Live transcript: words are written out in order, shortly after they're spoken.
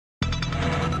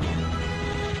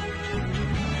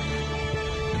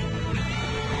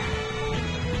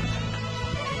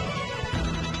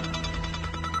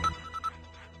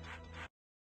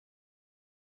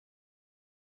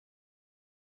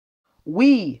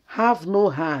We have no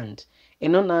hand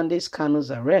in Nnamdi Kanu's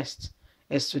arrest,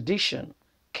 extradition.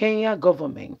 Kenya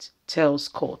government tells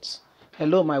courts.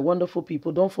 Hello, my wonderful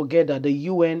people. Don't forget that the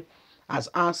UN has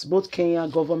asked both Kenya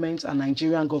government and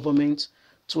Nigerian government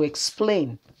to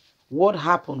explain what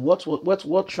happened,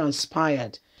 what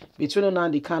transpired between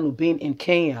Nnamdi Kanu being in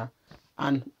Kenya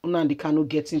and Nnamdi Kanu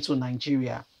getting to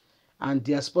Nigeria. And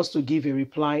they are supposed to give a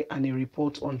reply and a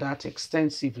report on that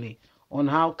extensively, on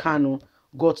how Kanu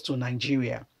got to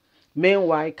Nigeria.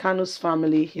 Meanwhile, Kanu's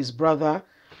family, his brother,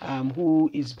 who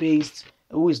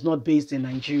is not based in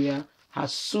Nigeria,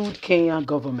 has sued Kenya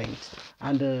government,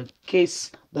 and the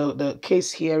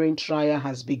case hearing trial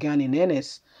has begun in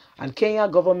earnest. And Kenya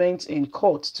government in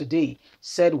court today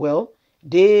said, well,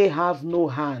 they have no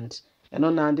hand in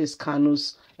Nnamdi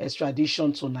Kanu's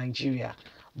extradition to Nigeria.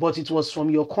 But it was from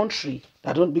your country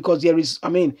that don't, because there is, I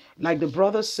mean, like the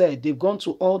brother said, they've gone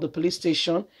to all the police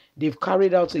stations, they've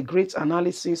carried out a great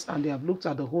analysis, and they have looked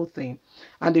at the whole thing,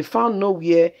 and they found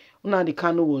nowhere Nnamdi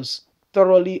Kanu was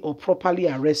thoroughly or properly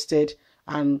arrested,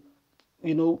 and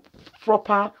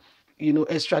proper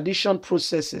extradition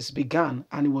processes began,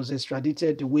 and he was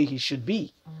extradited the way he should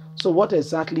be. So what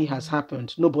exactly has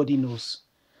happened? Nobody knows.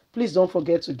 Please don't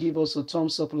forget to give us a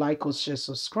thumbs up, like us, share,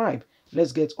 subscribe.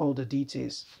 Let's get all the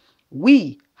details.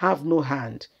 We have no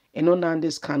hand in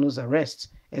Nnamdi Kanu's arrest,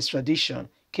 extradition.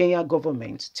 Kenya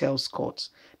government tells court.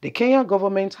 The Kenya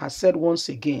government has said once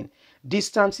again,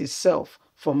 distance itself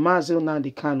from Mazi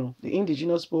Nnamdi Kanu, the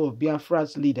indigenous people of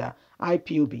Biafra's leader,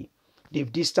 IPOB.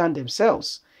 They've distanced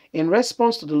themselves. In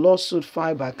response to the lawsuit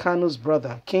filed by Kanu's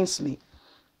brother, Kingsley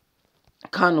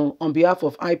Kanu, on behalf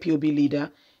of IPOB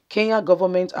leader, Kenya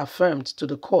government affirmed to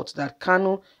the court that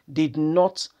Kanu did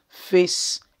not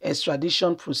face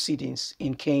extradition proceedings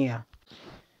in Kenya.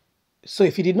 So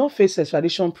if he did not face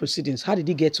extradition proceedings, how did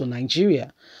he get to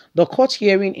Nigeria? The court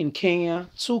hearing in Kenya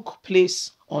took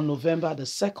place on November the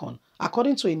 2nd,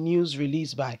 according to a news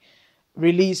released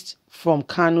from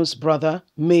Kanu's brother,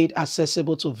 made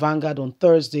accessible to Vanguard on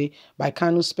Thursday by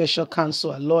Kanu's special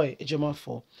counsel Aloy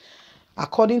Ejimafo.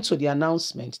 According to the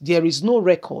announcement, there is no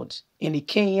record in the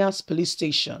Kenya's police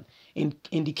station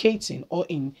indicating or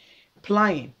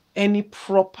implying any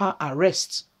proper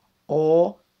arrests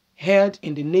or held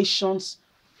in the nation's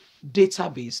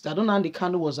database that Nnamdi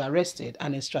Kanu was arrested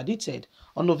and extradited.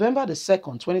 On November the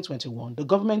 2nd, 2021, the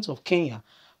government of Kenya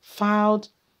filed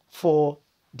for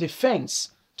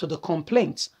defense to the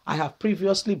complaints I have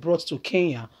previously brought to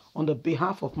Kenya on the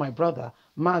behalf of my brother,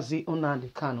 Mazi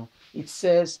Nnamdi Kanu. It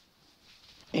says,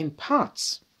 in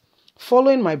parts,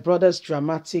 following my brother's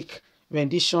dramatic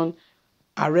rendition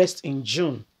arrest in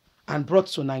June and brought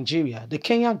to Nigeria, the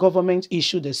Kenya government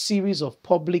issued a series of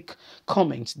public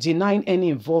comments denying any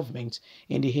involvement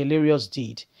in the hilarious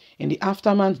deed. In the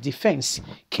aftermath defense,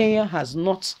 Kenya has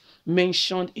not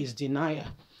mentioned its denial,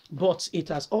 but it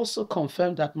has also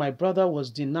confirmed that my brother was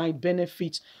denied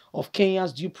benefit of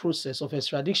Kenya's due process of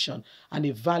extradition and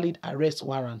a valid arrest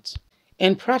warrant.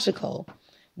 In practical,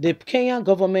 the Kenya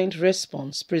government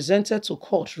response presented to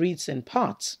court reads in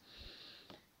part,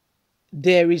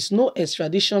 there is no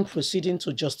extradition proceeding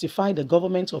to justify the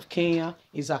government of Kenya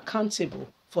is accountable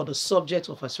for the subject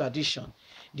of extradition.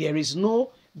 There is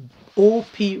no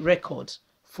OP record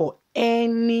for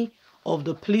any of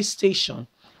the police station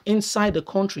inside the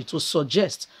country to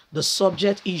suggest the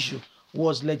subject issue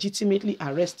was legitimately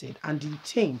arrested and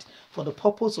detained for the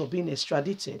purpose of being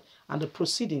extradited, and the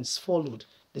proceedings followed.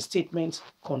 The statement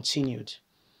continued.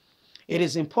 It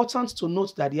is important to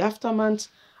note that the aftermath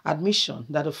admission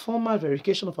that the formal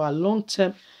verification of our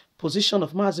long-term position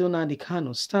of Mazi Nnamdi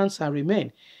Kanu stands and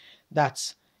remain,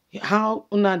 that how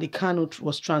Nnamdi Kanu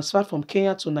was transferred from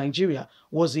Kenya to Nigeria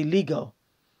was illegal,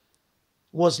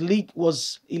 not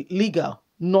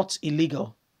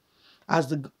illegal. As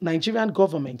the Nigerian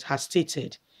government has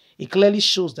stated, it clearly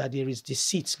shows that there is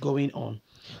deceit going on.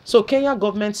 So Kenya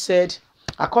government said,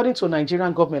 according to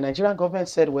Nigerian government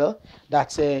said, well,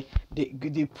 that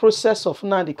the process of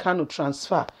Nnamdi Kanu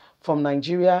transfer from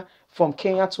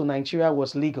Kenya to Nigeria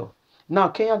was legal. Now,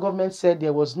 Kenya government said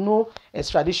there was no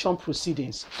extradition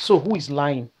proceedings. So who is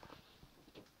lying?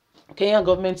 Kenya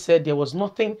government said there was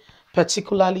nothing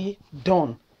particularly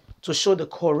done to show the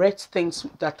correct things,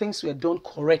 that things were done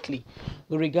correctly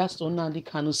with regards to Nnamdi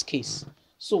Kanu's case.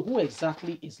 So who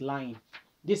exactly is lying?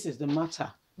 This is the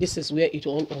matter. This is where it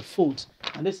all unfolds,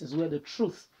 and this is where the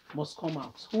truth must come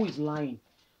out. Who is lying?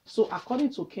 So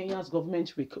according to Kenya's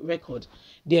government record,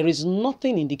 there is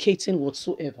nothing indicating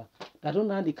whatsoever that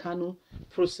Nnamdi Kanu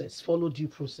process followed due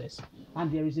process.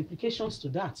 And there is implications to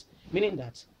that, meaning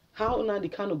that how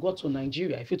Nnamdi Kanu got to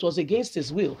Nigeria, if it was against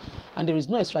his will and there is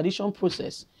no extradition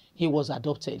process, he was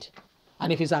adopted.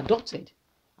 And if he's adopted,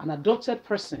 an adopted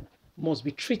person must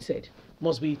be treated,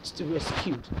 must be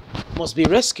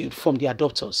rescued from the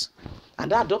adopters.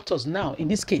 And the adopters now, in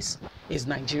this case, is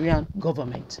Nigerian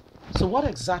government. So what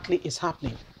exactly is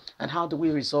happening and how do we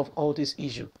resolve all this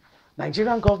issue?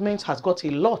 Nigerian government has got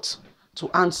a lot to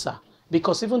answer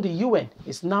because even the UN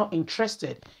is now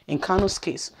interested in KANU's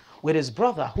case with his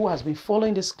brother, who has been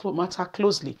following this matter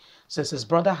closely since his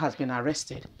brother has been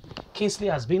arrested. Kingsley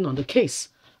has been on the case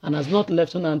and has not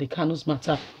left Nnamdi Kanu's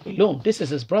matter alone. This is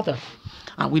his brother.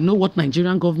 And we know what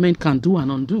Nigerian government can do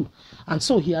and undo. And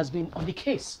so he has been on the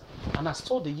case and has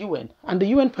told the UN. And the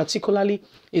UN particularly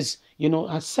is,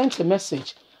 has sent a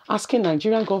message asking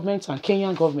Nigerian government and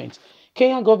Kenyan government.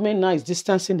 Kenyan government now is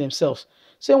distancing themselves,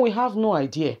 saying we have no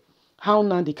idea how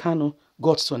Nnamdi Kanu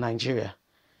got to Nigeria.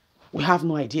 We have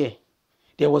no idea.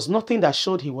 There was nothing that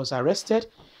showed he was arrested.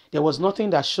 There was nothing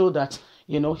that showed that,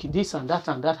 this and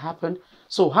that happened.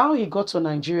 So how he got to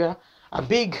Nigeria, a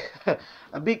big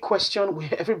question where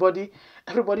everybody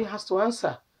has to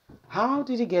answer. How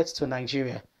did he get to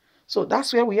Nigeria? So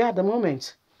that's where we are at the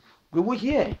moment. We will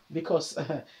hear because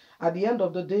at the end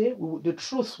of the day, the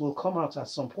truth will come out at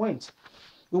some point.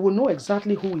 We will know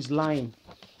exactly who is lying.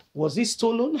 Was he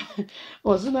stolen?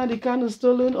 Was Nnamdi Kanu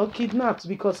stolen or kidnapped?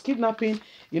 Because kidnapping,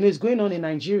 is going on in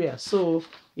Nigeria. So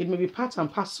it may be part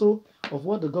and parcel of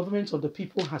what the government of the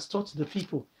people has taught the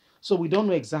people. So we don't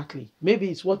know exactly. Maybe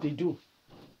it's what they do.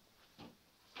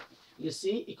 You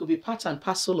see, it could be part and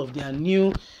parcel of their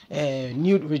new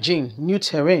regime, new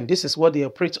terrain. This is what they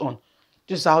operate on.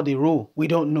 This is how they roll. We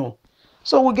don't know.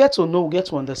 So we'll get to know, we'll get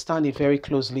to understand it very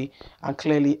closely and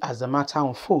clearly as the matter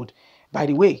unfolds. By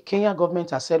the way, Kenya government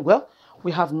has said, well,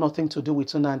 we have nothing to do with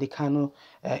Nnamdi Kanu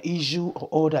issue or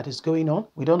all that is going on.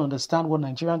 We don't understand what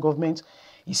Nigerian government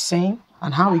is saying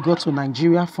and how we got to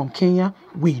Nigeria from Kenya.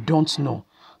 We don't know.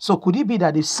 So could it be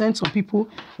that they sent some people?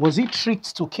 Was it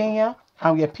tricked to Kenya?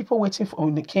 And we are people waiting for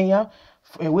in Kenya,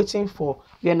 we are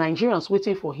Nigerians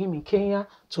waiting for him in Kenya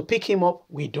to pick him up?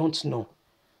 We don't know.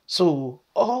 So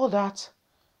all that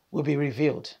will be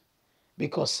revealed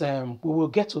because we will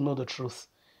get to know the truth.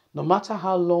 No matter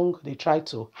how long they try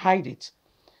to hide it,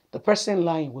 the person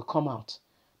lying will come out.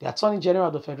 The Attorney General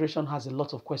of the Federation has a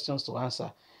lot of questions to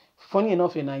answer. Funny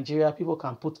enough, in Nigeria, people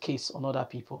can put case on other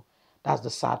people. That's the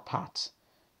sad part.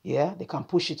 Yeah, they can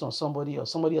push it on somebody or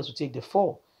somebody else will take the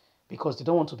fall because they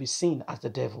don't want to be seen as the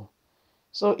devil.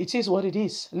 So it is what it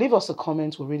is. Leave us a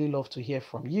comment. We really love to hear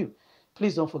from you.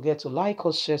 Please don't forget to like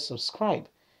us, share, subscribe.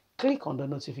 Click on the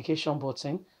notification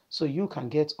button so you can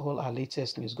get all our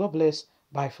latest news. God bless.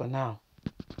 Bye for now.